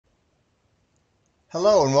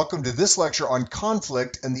Hello and welcome to this lecture on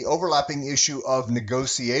conflict and the overlapping issue of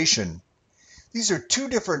negotiation. These are two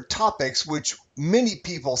different topics which many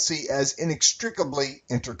people see as inextricably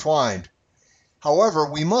intertwined. However,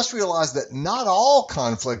 we must realize that not all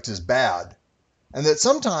conflict is bad, and that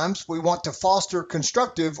sometimes we want to foster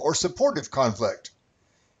constructive or supportive conflict.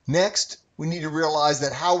 Next, we need to realize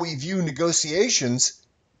that how we view negotiations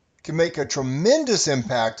can make a tremendous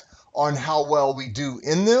impact on how well we do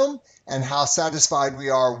in them and how satisfied we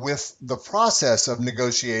are with the process of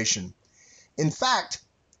negotiation. In fact,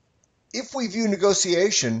 if we view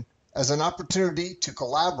negotiation as an opportunity to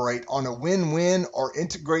collaborate on a win-win or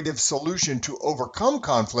integrative solution to overcome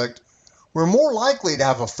conflict, we're more likely to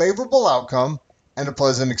have a favorable outcome and a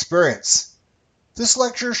pleasant experience. This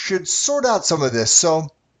lecture should sort out some of this, so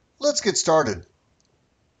let's get started.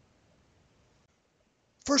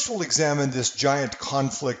 First, we'll examine this giant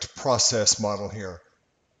conflict process model here.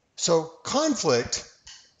 So conflict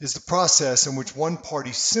is the process in which one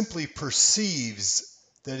party simply perceives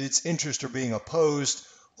that its interests are being opposed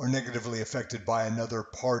or negatively affected by another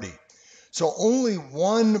party. So only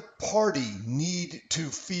one party need to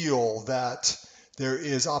feel that there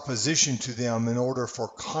is opposition to them in order for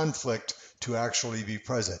conflict to actually be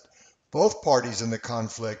present. Both parties in the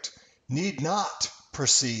conflict need not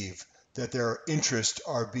perceive that their interests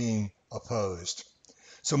are being opposed.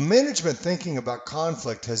 So management thinking about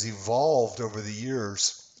conflict has evolved over the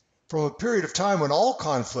years from a period of time when all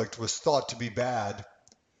conflict was thought to be bad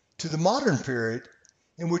to the modern period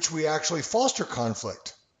in which we actually foster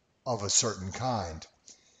conflict of a certain kind.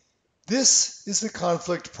 This is the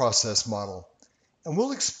conflict process model, and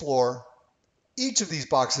we'll explore each of these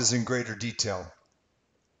boxes in greater detail.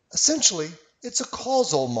 Essentially, it's a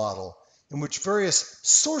causal model in which various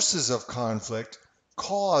sources of conflict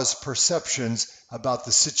cause perceptions about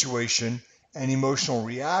the situation and emotional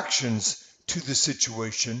reactions to the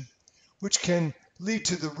situation, which can lead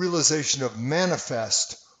to the realization of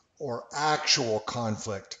manifest or actual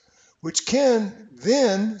conflict, which can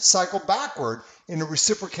then cycle backward in a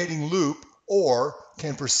reciprocating loop or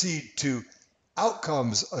can proceed to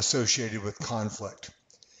outcomes associated with conflict.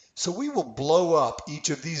 So we will blow up each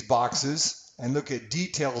of these boxes and look at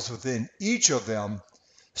details within each of them,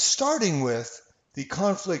 starting with the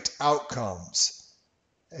conflict outcomes.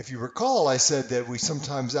 If you recall, I said that we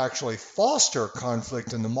sometimes actually foster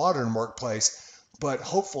conflict in the modern workplace, but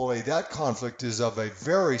hopefully that conflict is of a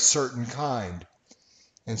very certain kind.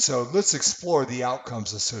 And so let's explore the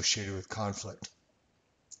outcomes associated with conflict.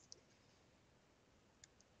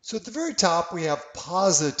 So at the very top, we have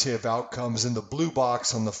positive outcomes in the blue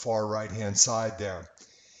box on the far right-hand side there.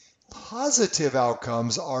 Positive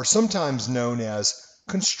outcomes are sometimes known as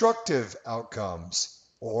constructive outcomes,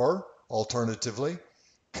 or alternatively,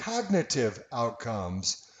 cognitive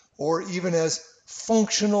outcomes, or even as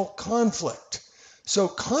functional conflict. So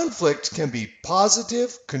conflict can be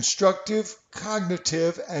positive, constructive,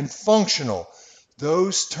 cognitive, and functional.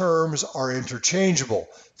 Those terms are interchangeable.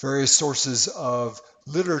 Various sources of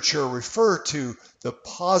literature refer to the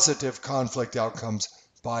positive conflict outcomes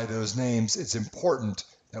by those names. It's important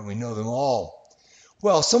that we know them all.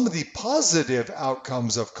 Well, some of the positive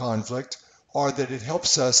outcomes of conflict are that it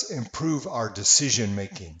helps us improve our decision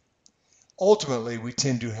making. Ultimately, we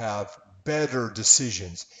tend to have better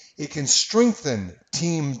decisions. It can strengthen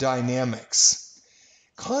team dynamics.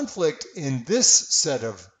 Conflict in this set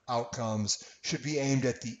of outcomes should be aimed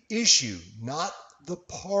at the issue, not the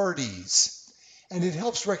parties. And it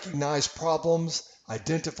helps recognize problems,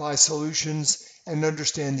 identify solutions, and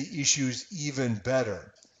understand the issues even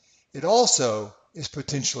better. It also is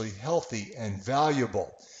potentially healthy and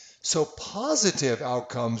valuable. So positive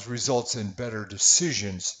outcomes results in better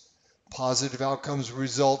decisions. Positive outcomes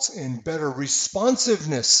results in better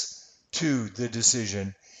responsiveness to the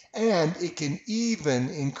decision, and it can even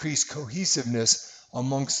increase cohesiveness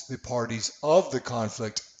amongst the parties of the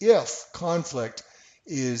conflict if conflict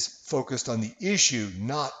is focused on the issue,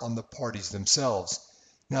 not on the parties themselves.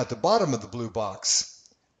 Now at the bottom of the blue box,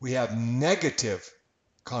 we have negative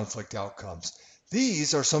conflict outcomes.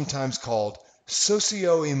 These are sometimes called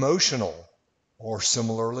socio-emotional, or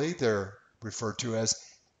similarly, they're referred to as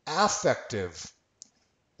affective.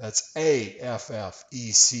 That's A-F-F-E-C-T-I-V-E,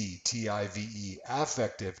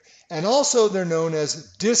 affective. And also they're known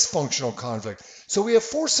as dysfunctional conflict. So we have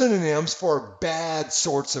four synonyms for bad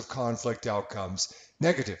sorts of conflict outcomes: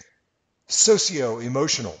 negative,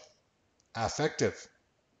 socio-emotional, affective,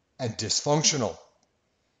 and dysfunctional.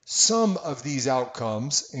 Some of these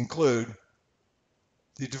outcomes include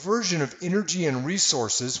the diversion of energy and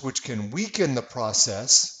resources, which can weaken the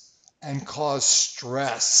process and cause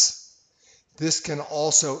stress. This can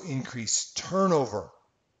also increase turnover,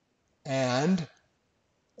 and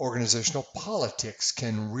organizational politics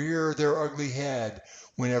can rear their ugly head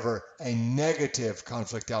whenever a negative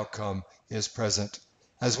conflict outcome is present,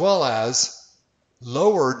 as well as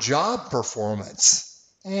lower job performance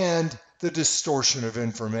and the distortion of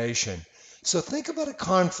information. So think about a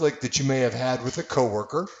conflict that you may have had with a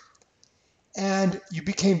coworker, and you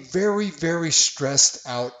became very, very stressed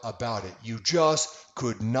out about it. You just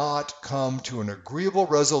could not come to an agreeable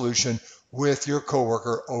resolution with your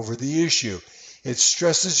coworker over the issue. It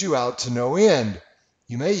stresses you out to no end.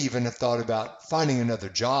 You may even have thought about finding another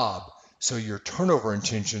job, so your turnover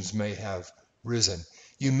intentions may have risen.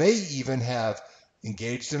 You may even have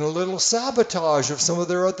engaged in a little sabotage of some of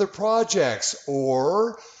their other projects,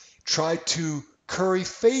 or tried to curry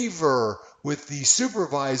favor with the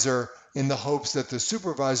supervisor in the hopes that the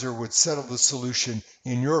supervisor would settle the solution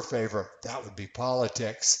in your favor. That would be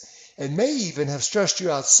politics. It may even have stressed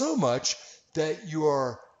you out so much that you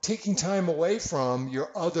are taking time away from your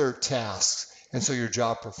other tasks, and so your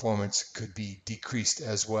job performance could be decreased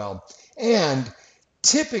as well. And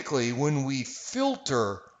typically, when we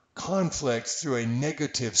filter conflict through a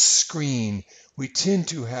negative screen, we tend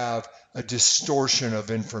to have a distortion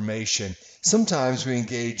of information. Sometimes we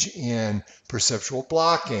engage in perceptual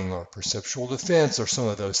blocking or perceptual defense or some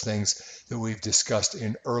of those things that we've discussed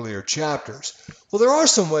in earlier chapters. Well, there are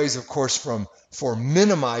some ways, of course, for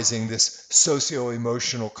minimizing this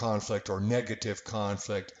socio-emotional conflict or negative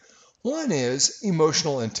conflict. One is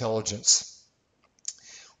emotional intelligence.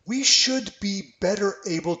 We should be better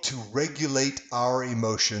able to regulate our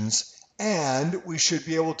emotions, and we should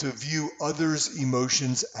be able to view others'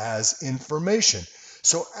 emotions as information.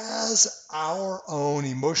 So as our own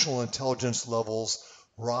emotional intelligence levels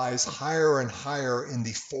rise higher and higher in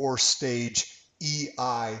the 4-stage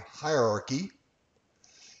EI hierarchy,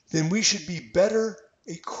 then we should be better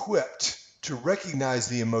equipped to recognize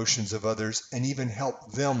the emotions of others and even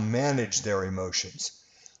help them manage their emotions.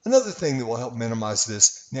 Another thing that will help minimize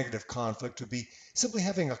this negative conflict would be simply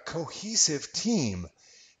having a cohesive team.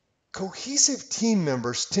 Cohesive team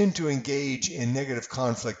members tend to engage in negative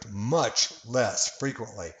conflict much less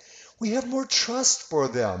frequently. We have more trust for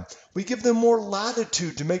them. We give them more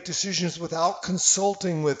latitude to make decisions without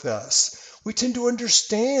consulting with us. We tend to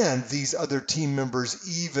understand these other team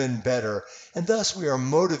members even better, and thus we are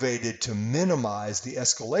motivated to minimize the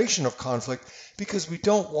escalation of conflict because we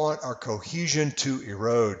don't want our cohesion to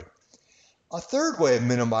erode. A third way of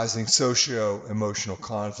minimizing socio-emotional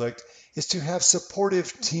conflict is to have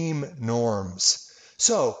supportive team norms.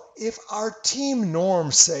 So, if our team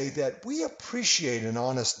norms say that we appreciate an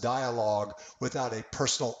honest dialogue without a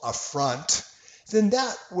personal affront, then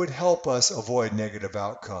that would help us avoid negative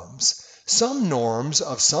outcomes. Some norms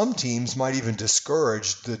of some teams might even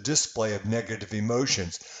discourage the display of negative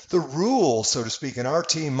emotions. The rule, so to speak, in our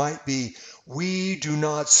team might be, we do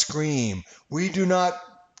not scream, we do not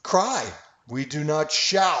cry, we do not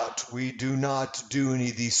shout, we do not do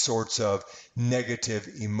any of these sorts of negative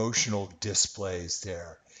emotional displays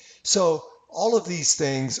there. So all of these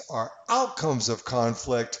things are outcomes of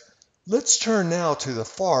conflict. Let's turn now to the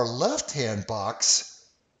far left-hand box,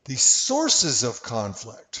 the sources of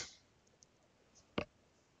conflict.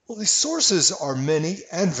 Well, the sources are many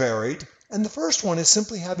and varied, and the first one is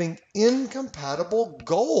simply having incompatible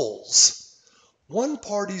goals. One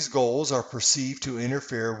party's goals are perceived to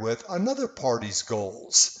interfere with another party's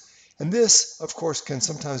goals. And this, of course, can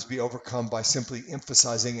sometimes be overcome by simply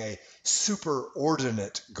emphasizing a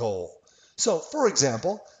superordinate goal. So, for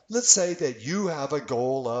example, let's say that you have a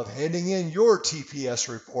goal of handing in your TPS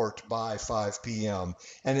report by 5 p.m.,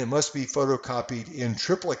 and it must be photocopied in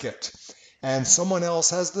triplicate. And someone else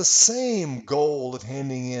has the same goal of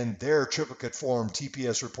handing in their triplicate form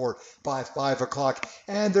TPS report by 5 o'clock,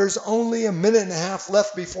 and there's only a minute and a half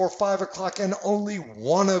left before 5 o'clock, and only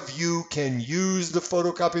one of you can use the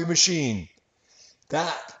photocopy machine.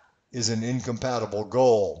 That is an incompatible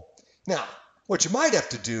goal. Now, what you might have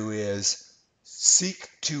to do is seek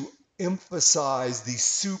to emphasize the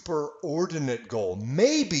superordinate goal.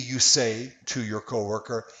 Maybe you say to your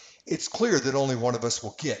coworker, it's clear that only one of us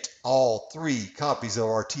will get all 3 copies of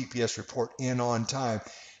our TPS report in on time.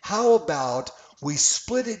 How about we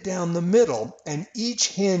split it down the middle and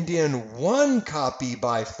each hand in 1 copy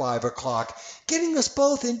by 5 o'clock, getting us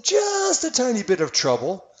both in just a tiny bit of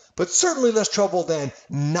trouble, but certainly less trouble than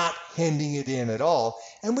not handing it in at all.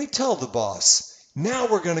 And we tell the boss, Now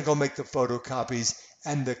we're going to go make the photocopies,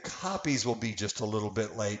 and the copies will be just a little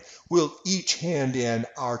bit late. We'll each hand in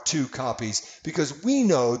our 2 copies because we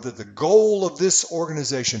know that the goal of this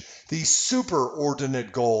organization, the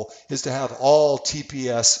superordinate goal, is to have all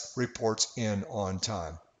TPS reports in on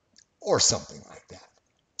time or something like that.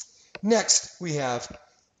 Next, we have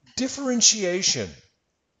differentiation.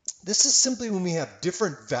 This is simply when we have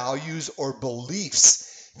different values or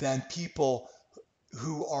beliefs than people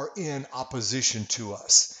who are in opposition to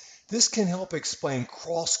us. This can help explain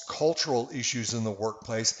cross-cultural issues in the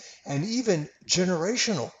workplace and even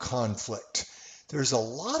generational conflict. There's a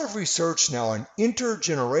lot of research now on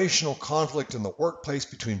intergenerational conflict in the workplace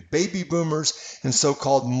between baby boomers and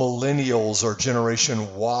so-called millennials or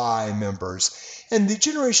Generation Y members. And the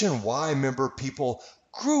Generation Y member people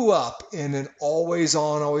grew up in an always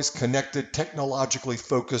on, always connected, technologically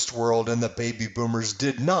focused world, and the baby boomers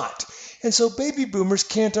did not. And so baby boomers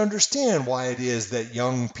can't understand why it is that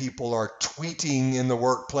young people are tweeting in the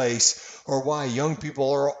workplace, or why young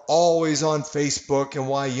people are always on Facebook, and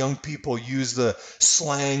why young people use the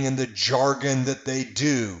slang and the jargon that they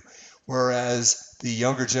do. Whereas the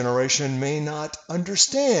younger generation may not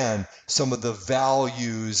understand some of the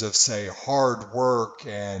values of, say, hard work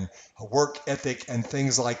and work ethic and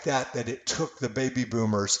things like that it took the baby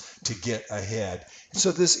boomers to get ahead.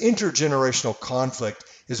 So this intergenerational conflict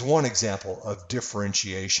is one example of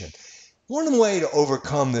differentiation. One way to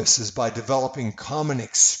overcome this is by developing common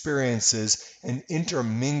experiences and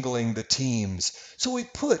intermingling the teams. So we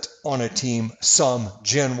put on a team some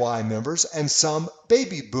Gen Y members and some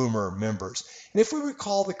baby boomer members. And if we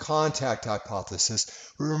recall the contact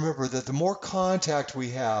hypothesis, we remember that the more contact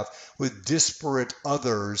we have with disparate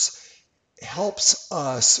others helps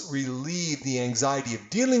us relieve the anxiety of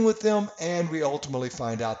dealing with them, and we ultimately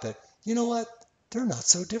find out that, you know what, they're not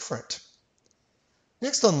so different.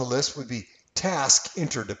 Next on the list would be task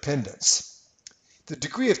interdependence. The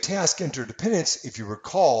degree of task interdependence, if you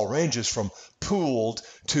recall, ranges from pooled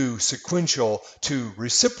to sequential to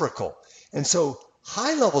reciprocal. And so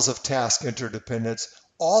high levels of task interdependence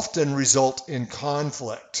often result in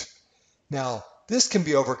conflict. Now, this can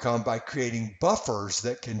be overcome by creating buffers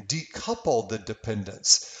that can decouple the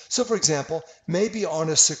dependence. So for example, maybe on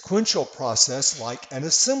a sequential process like an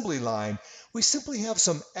assembly line, we simply have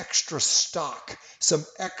some extra stock, some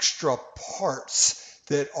extra parts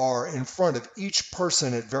that are in front of each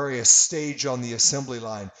person at various stages on the assembly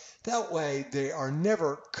line. That way, they are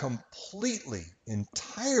never completely,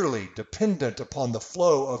 entirely dependent upon the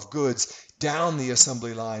flow of goods down the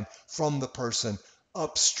assembly line from the person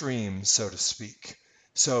upstream, so to speak.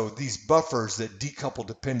 So these buffers that decouple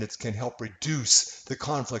dependence can help reduce the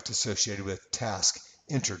conflict associated with task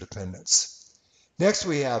interdependence. Next,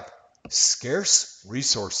 we have scarce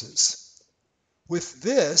resources. With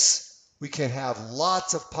this, we can have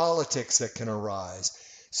lots of politics that can arise.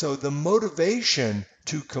 So the motivation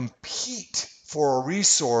to compete for a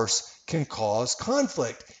resource can cause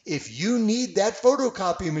conflict. If you need that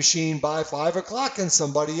photocopy machine by 5 o'clock and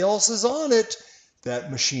somebody else is on it,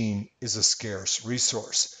 that machine is a scarce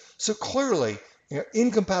resource. So clearly,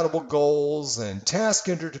 incompatible goals and task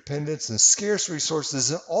interdependence and scarce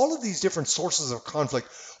resources, and all of these different sources of conflict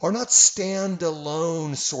are not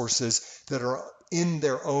standalone sources that are in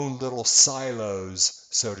their own little silos,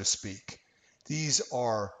 so to speak. These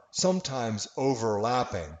are sometimes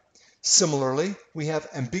overlapping. Similarly, we have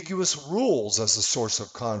ambiguous rules as a source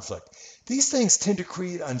of conflict. These things tend to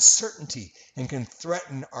create uncertainty and can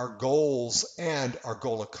threaten our goals and our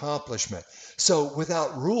goal accomplishment. So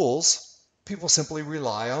without rules, people simply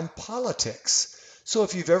rely on politics. So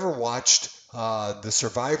if you've ever watched the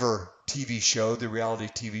Survivor TV show, the reality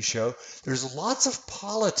TV show, there's lots of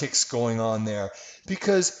politics going on there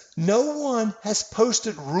because no one has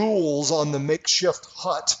posted rules on the makeshift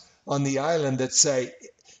hut on the island that say,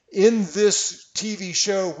 in this TV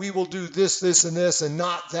show, we will do this, this, and this, and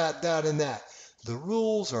not that, that, and that. The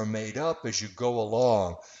rules are made up as you go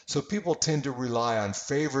along. So people tend to rely on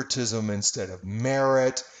favoritism instead of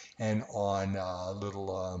merit, and on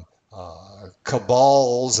little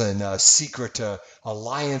cabals and secret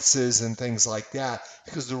alliances and things like that,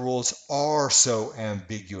 because the rules are so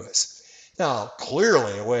ambiguous. Now,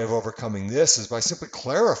 clearly, a way of overcoming this is by simply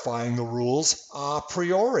clarifying the rules a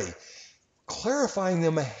priori. Clarifying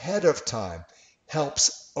them ahead of time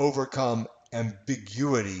helps overcome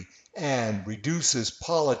ambiguity and reduces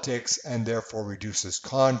politics and therefore reduces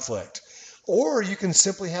conflict. Or you can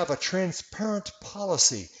simply have a transparent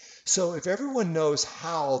policy. So if everyone knows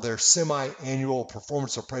how their semi-annual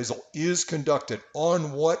performance appraisal is conducted,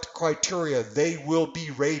 on what criteria they will be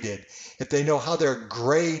rated, if they know how their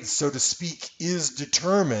grade, so to speak, is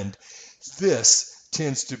determined, this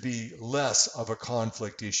tends to be less of a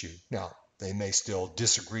conflict issue. Now, they may still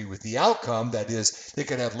disagree with the outcome. That is, they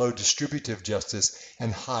could have low distributive justice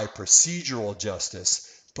and high procedural justice,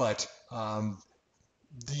 but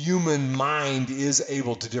the human mind is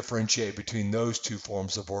able to differentiate between those two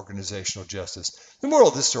forms of organizational justice. The moral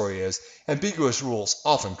of this story is ambiguous rules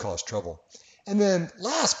often cause trouble. And then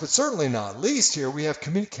last but certainly not least here, we have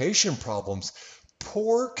communication problems.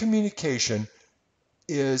 Poor communication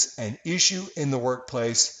is an issue in the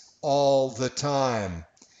workplace all the time.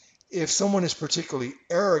 If someone is particularly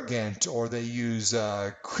arrogant, or they use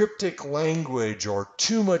cryptic language or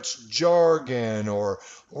too much jargon or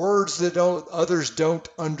words that others don't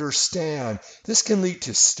understand, this can lead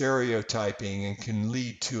to stereotyping and can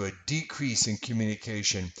lead to a decrease in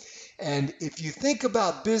communication. And if you think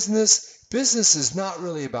about business, business is not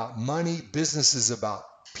really about money. Business is about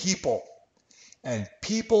people, and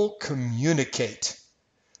people communicate.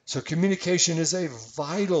 So communication is a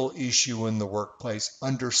vital issue in the workplace.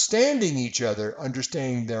 Understanding each other,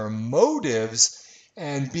 understanding their motives,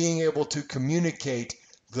 and being able to communicate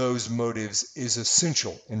those motives is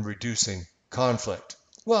essential in reducing conflict.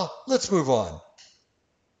 Well, let's move on.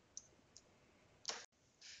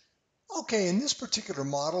 Okay, in this particular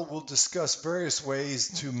model, we'll discuss various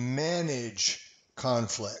ways to manage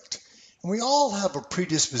conflict. We all have a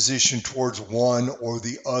predisposition towards one or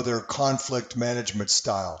the other conflict management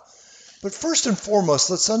style. But first and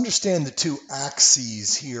foremost, let's understand the two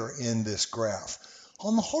axes here in this graph.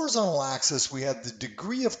 On the horizontal axis, we have the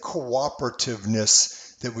degree of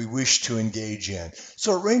cooperativeness that we wish to engage in.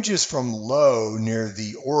 So it ranges from low near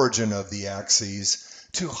the origin of the axes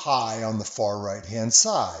to high on the far right-hand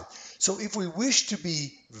side. So if we wish to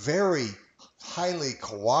be very highly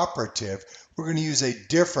cooperative, we're going to use a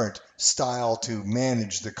different style to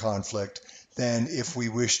manage the conflict than if we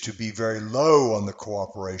wish to be very low on the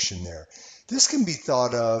cooperation there. This can be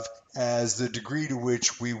thought of as the degree to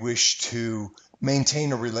which we wish to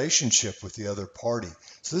maintain a relationship with the other party.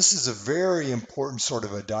 So this is a very important sort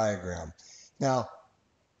of a diagram. Now,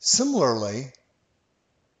 similarly,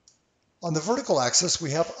 on the vertical axis,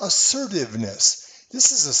 we have assertiveness.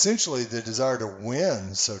 This is essentially the desire to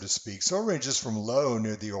win, so to speak. So it ranges from low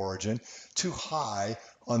near the origin to high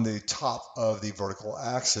on the top of the vertical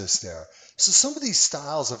axis there. So some of these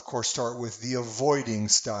styles, of course, start with the avoiding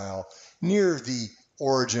style near the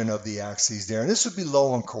origin of the axes there. And this would be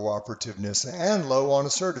low on cooperativeness and low on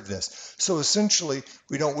assertiveness. So essentially,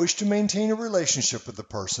 we don't wish to maintain a relationship with the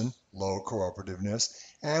person, low cooperativeness,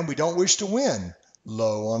 and we don't wish to win,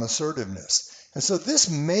 low on assertiveness. And so this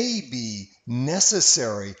may be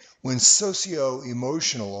necessary when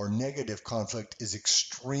socio-emotional or negative conflict is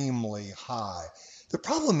extremely high. The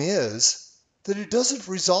problem is that it doesn't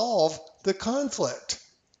resolve the conflict,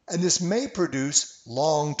 and this may produce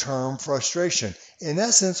long-term frustration. In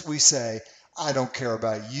essence, we say, I don't care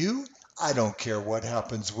about you. I don't care what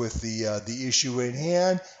happens with the issue at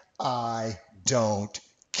hand. I don't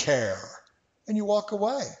care. And you walk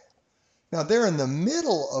away. Now there in the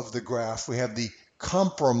middle of the graph, we have the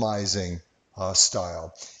compromising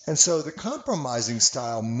style. And so the compromising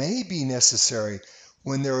style may be necessary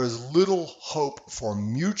when there is little hope for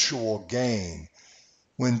mutual gain,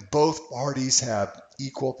 when both parties have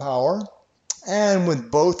equal power, and when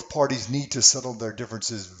both parties need to settle their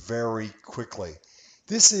differences very quickly.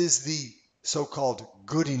 This is the so-called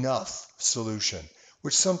good enough solution,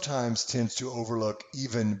 which sometimes tends to overlook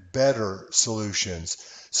even better solutions.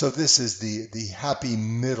 So this is the happy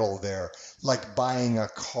middle there, like buying a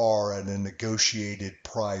car at a negotiated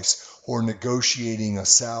price or negotiating a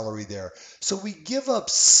salary there. So we give up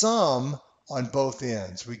some on both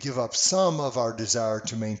ends. We give up some of our desire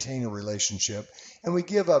to maintain a relationship, and we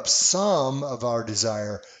give up some of our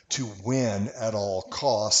desire to win at all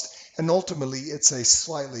cost. And ultimately, it's a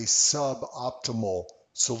slightly suboptimal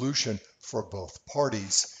solution for both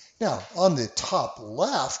parties. Now, on the top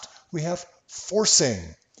left, we have forcing.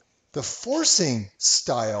 The forcing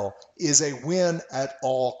style is a win at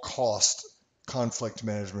all cost conflict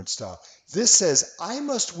management style. This says, I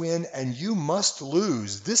must win and you must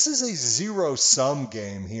lose. This is a zero-sum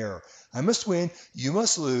game here. I must win, you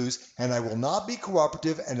must lose, and I will not be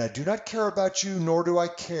cooperative, and I do not care about you, nor do I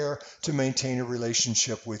care to maintain a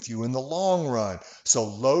relationship with you in the long run. So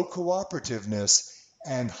low cooperativeness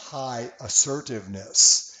and high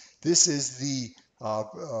assertiveness. This is the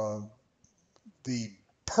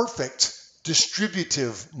perfect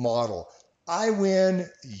distributive model. I win,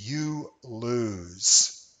 you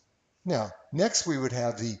lose. Now, next we would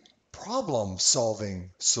have the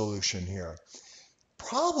problem-solving solution here.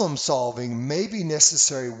 Problem solving may be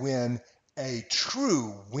necessary when a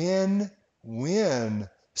true win-win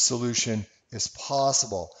solution is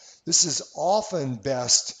possible. This is often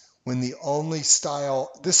best when the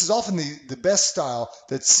best style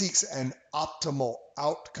that seeks an optimal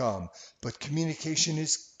outcome. But communication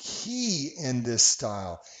is key in this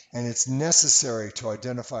style, and it's necessary to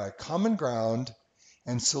identify a common ground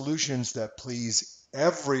and solutions that please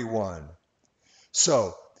everyone.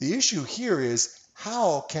 So the issue here is,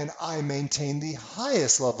 how can I maintain the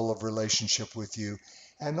highest level of relationship with you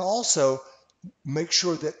and also make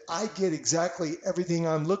sure that I get exactly everything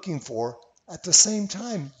I'm looking for at the same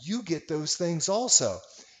time you get those things also.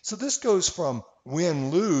 So this goes from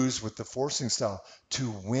win-lose with the forcing style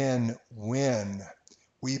to win-win.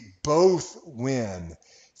 We both win.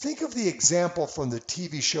 Think of the example from the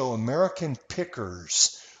TV show American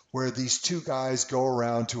Pickers, where these two guys go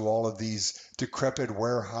around to all of these decrepit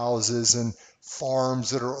warehouses and farms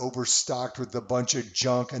that are overstocked with a bunch of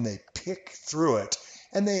junk, and they pick through it.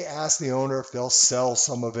 And they ask the owner if they'll sell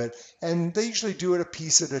some of it, and they usually do it a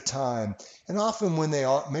piece at a time. And often when they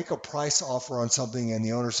make a price offer on something and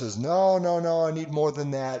the owner says, no, I need more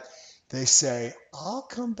than that, they say, I'll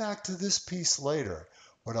come back to this piece later.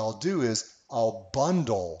 What I'll do is I'll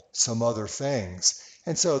bundle some other things.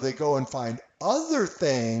 And so they go and find other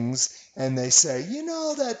things, and they say,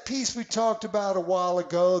 that piece we talked about a while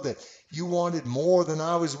ago that you wanted more than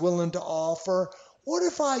I was willing to offer, what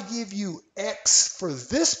if I give you X for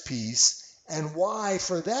this piece and Y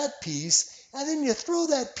for that piece, and then you throw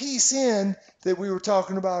that piece in that we were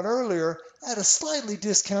talking about earlier at a slightly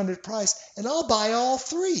discounted price, and I'll buy all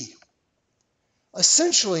three.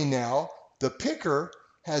 Essentially now, the picker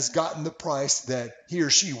has gotten the price that he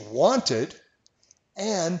or she wanted,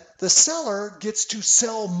 and the seller gets to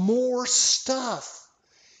sell more stuff.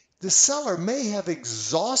 The seller may have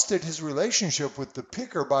exhausted his relationship with the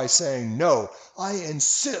picker by saying, no, I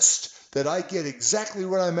insist that I get exactly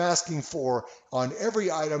what I'm asking for on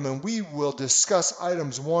every item, and we will discuss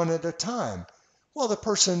items one at a time. Well,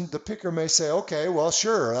 the picker may say, okay, well,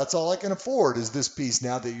 sure, that's all I can afford is this piece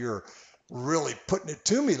now that you're really putting it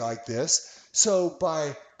to me like this. So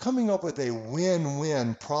by coming up with a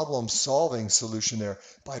win-win problem-solving solution there,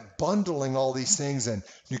 by bundling all these things and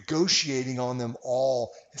negotiating on them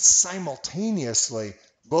all simultaneously,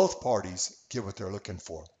 both parties get what they're looking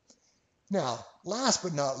for. Now, last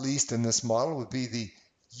but not least in this model would be the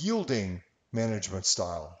yielding management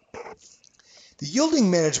style. The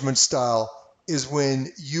yielding management style is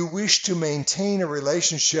when you wish to maintain a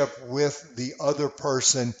relationship with the other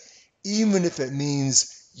person, even if it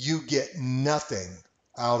means you get nothing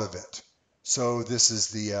out of it. So this is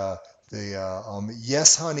the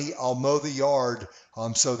yes, honey, I'll mow the yard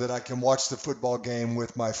so that I can watch the football game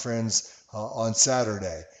with my friends on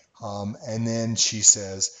Saturday. And then she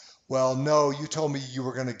says, well, no, you told me you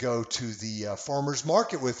were going to go to the farmer's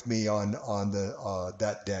market with me on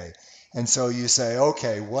that day. And so you say,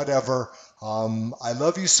 okay, whatever. I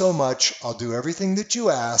love you so much. I'll do everything that you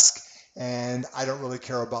ask. And I don't really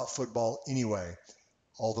care about football anyway.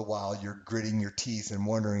 All the while you're gritting your teeth and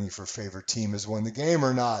wondering if your favorite team has won the game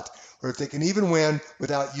or not, or if they can even win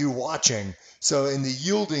without you watching. So in the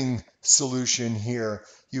yielding solution here,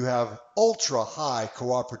 you have ultra high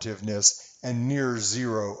cooperativeness and near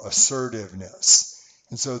zero assertiveness.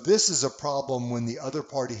 And so this is a problem when the other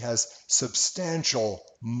party has substantially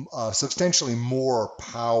more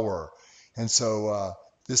power. And so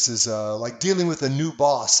this is like dealing with a new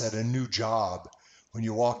boss at a new job. When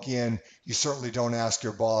you walk in, you certainly don't ask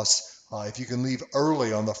your boss if you can leave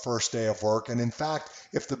early on the first day of work. And in fact,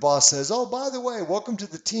 if the boss says, oh, by the way, welcome to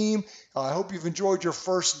the team. I hope you've enjoyed your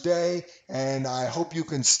first day, and I hope you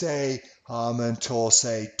can stay until,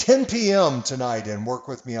 say, 10 p.m. tonight and work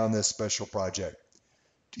with me on this special project.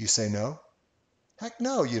 Do you say no? Heck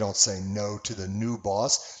no, you don't say no to the new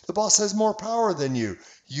boss. The boss has more power than you.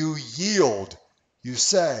 You yield. You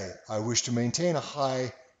say, I wish to maintain a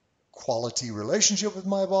high quality relationship with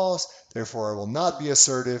my boss, therefore I will not be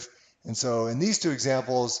assertive. And so in these two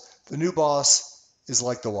examples, the new boss is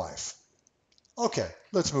like the wife. Okay,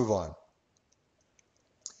 let's move on.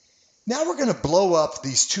 Now we're going to blow up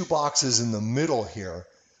these two boxes in the middle here,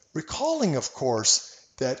 recalling, of course,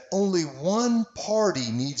 that only one party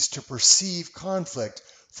needs to perceive conflict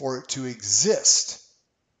for it to exist.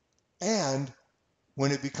 And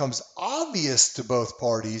when it becomes obvious to both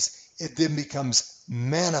parties, it then becomes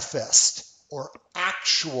manifest or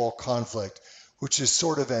actual conflict, which is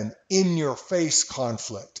sort of an in-your-face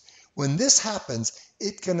conflict. When this happens,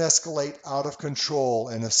 it can escalate out of control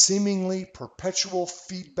in a seemingly perpetual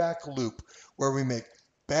feedback loop where we make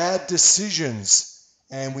bad decisions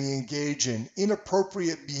and we engage in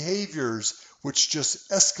inappropriate behaviors which just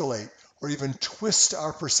escalate or even twist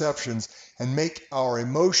our perceptions and make our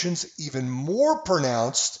emotions even more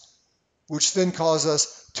pronounced, which then cause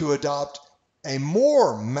us to adopt a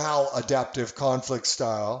more maladaptive conflict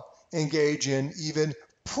style, engage in even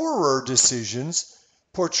poorer decisions,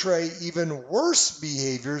 portray even worse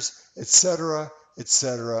behaviors, etc.,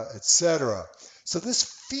 etc., etc. So this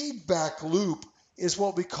feedback loop is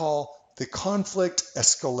what we call the conflict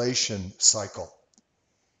escalation cycle.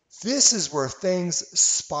 This is where things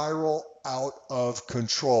spiral out of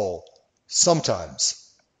control.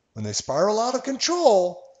 Sometimes, when they spiral out of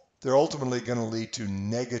control, they're ultimately going to lead to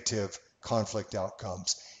negative conflict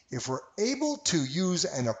outcomes. If we're able to use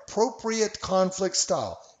an appropriate conflict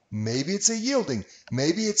style, maybe it's a yielding,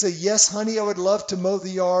 maybe it's a yes, honey, I would love to mow the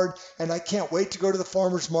yard and I can't wait to go to the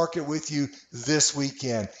farmer's market with you this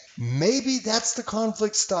weekend. Maybe that's the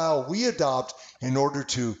conflict style we adopt in order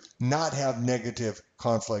to not have negative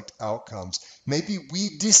conflict outcomes. Maybe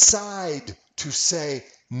we decide to say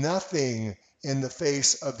nothing in the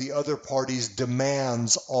face of the other party's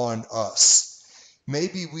demands on us.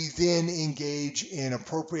 Maybe we then engage in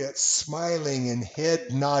appropriate smiling and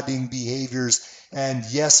head nodding behaviors and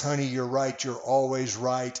yes, honey, you're right, you're always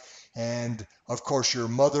right, and of course your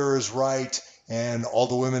mother is right, and all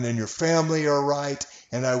the women in your family are right,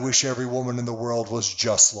 and I wish every woman in the world was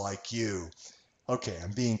just like you. Okay,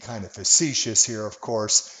 I'm being kind of facetious here, of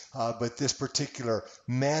course, but this particular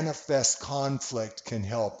manifest conflict can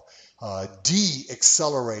help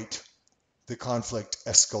de-accelerate the conflict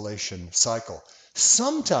escalation cycle.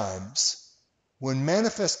 Sometimes, when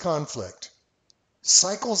manifest conflict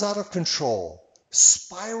cycles out of control,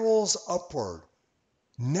 spirals upward,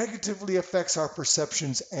 negatively affects our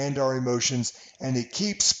perceptions and our emotions, and it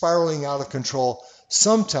keeps spiraling out of control,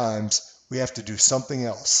 sometimes we have to do something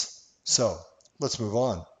else. So, let's move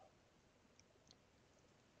on.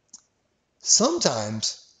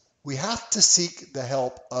 Sometimes we have to seek the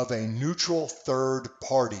help of a neutral third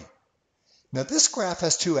party. Now, this graph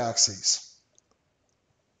has two axes.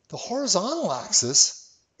 The horizontal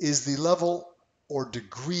axis is the level or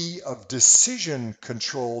degree of decision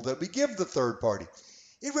control that we give the third party.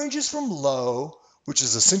 It ranges from low, which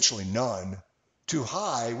is essentially none, to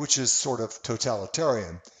high, which is sort of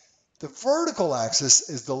totalitarian. The vertical axis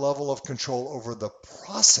is the level of control over the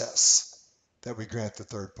process that we grant the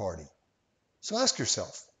third party. So ask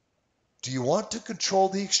yourself, do you want to control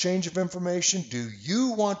the exchange of information? Do you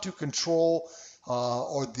want to control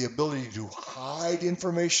or the ability to hide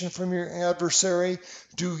information from your adversary?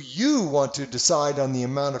 Do you want to decide on the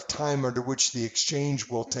amount of time under which the exchange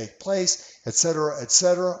will take place, etc.,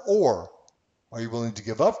 etc.? Or are you willing to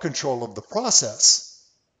give up control of the process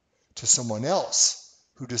to someone else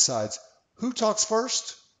who decides who talks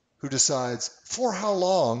first, who decides for how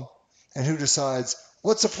long, and who decides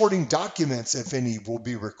what supporting documents, if any, will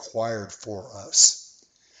be required for us?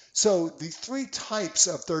 So the three types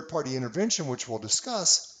of third-party intervention which we'll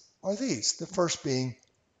discuss are these. The first being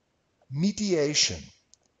mediation.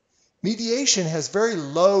 Mediation has very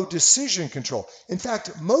low decision control. In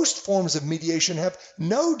fact, most forms of mediation have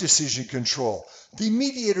no decision control. The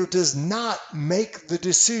mediator does not make the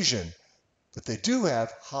decision, but they do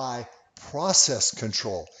have high process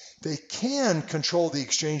control. They can control the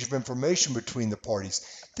exchange of information between the parties.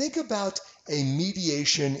 Think about a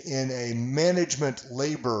mediation in a management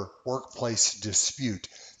labor workplace dispute.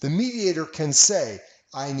 The mediator can say,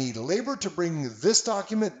 I need labor to bring this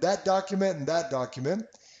document, and that document.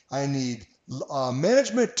 I need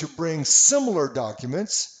management to bring similar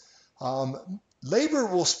documents. Labor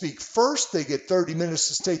will speak first. They get 30 minutes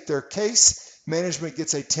to state their case. Management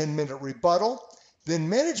gets a 10-minute rebuttal. Then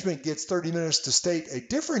management gets 30 minutes to state a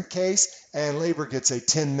different case, and labor gets a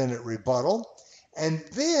 10-minute rebuttal. And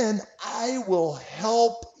then I will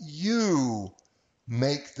help you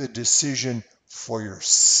make the decision for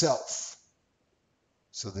yourself.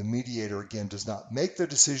 So the mediator, again, does not make the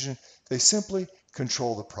decision. They simply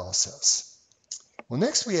control the process. Well,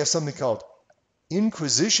 next we have something called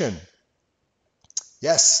inquisition.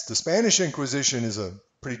 Yes, the Spanish Inquisition is a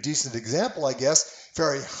pretty decent example, I guess.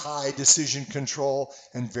 Very high decision control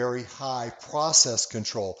and very high process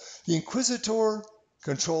control. The inquisitor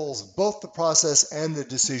controls both the process and the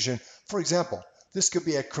decision. For example, this could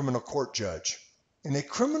be a criminal court judge. In a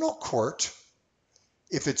criminal court,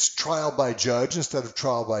 if it's trial by judge instead of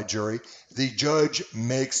trial by jury, the judge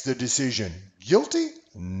makes the decision. Guilty?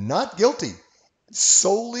 Not guilty.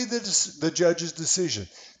 Solely the judge's decision.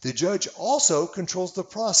 The judge also controls the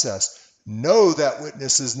process. No, that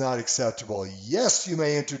witness is not acceptable. Yes, you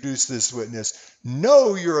may introduce this witness.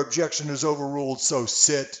 No, your objection is overruled, so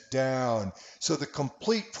sit down. So the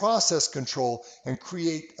complete process control and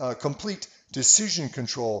create complete decision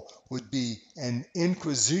control would be an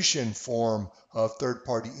inquisition form of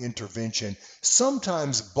third-party intervention.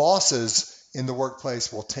 Sometimes bosses in the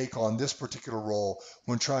workplace will take on this particular role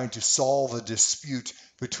when trying to solve a dispute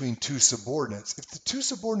between two subordinates. If the two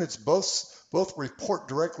subordinates both report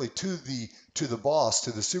directly to the boss,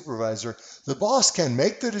 to the supervisor, the boss can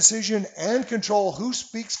make the decision and control who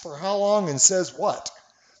speaks for how long and says what.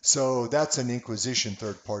 So that's an inquisition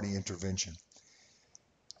third-party intervention.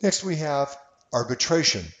 Next we have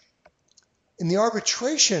arbitration. In the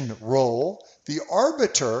arbitration role, the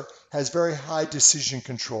arbiter has very high decision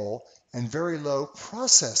control and very low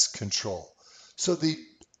process control. So the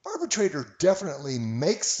arbitrator definitely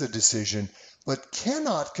makes the decision, but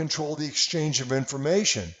cannot control the exchange of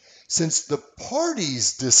information, since the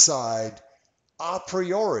parties decide a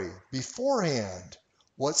priori, beforehand,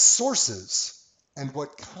 what sources and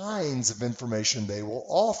what kinds of information they will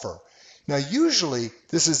offer. Now, usually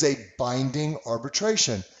this is a binding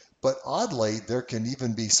arbitration, but oddly, there can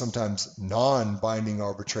even be sometimes non-binding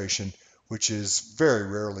arbitration, which is very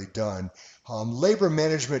rarely done. Labor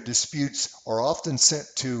management disputes are often sent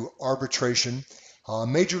to arbitration.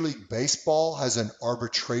 Major League Baseball has an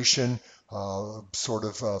arbitration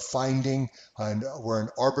finding, and where an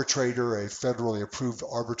arbitrator, a federally approved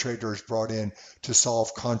arbitrator, is brought in to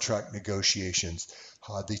solve contract negotiations.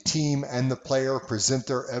 The team and the player present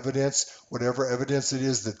their evidence, whatever evidence it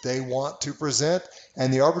is that they want to present,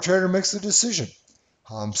 and the arbitrator makes the decision.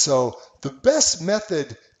 So the best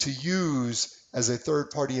method to use as a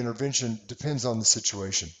third-party intervention depends on the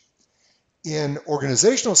situation. In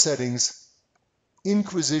organizational settings,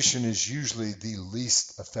 inquisition is usually the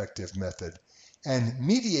least effective method, and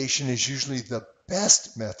mediation is usually the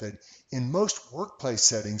best method in most workplace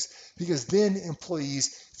settings, because then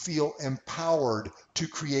employees feel empowered to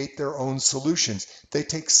create their own solutions. They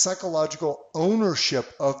take psychological ownership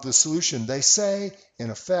of the solution. They say, in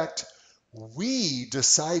effect, we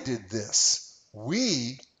decided this.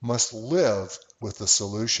 We must live with the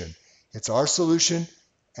solution. It's our solution,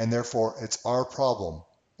 and therefore it's our problem,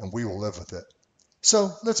 and we will live with it.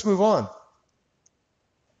 So let's move on.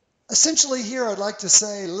 Essentially here I'd like to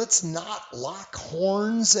say, let's not lock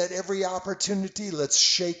horns at every opportunity. Let's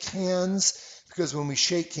shake hands, because when we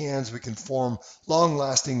shake hands, we can form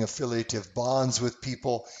long-lasting affiliative bonds with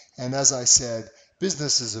people. And as I said,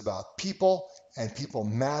 business is about people, and people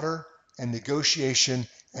matter, and negotiation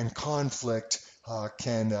and conflict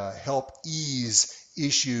can help ease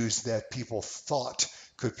issues that people thought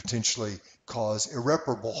could potentially cause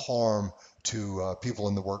irreparable harm to people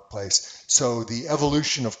in the workplace. So the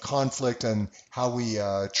evolution of conflict and how we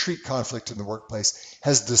treat conflict in the workplace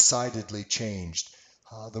has decidedly changed.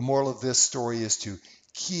 The moral of this story is to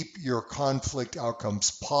keep your conflict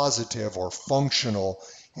outcomes positive or functional,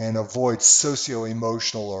 and avoid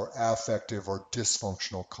socio-emotional or affective or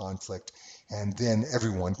dysfunctional conflict, and then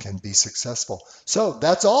everyone can be successful. So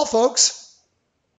that's all, folks.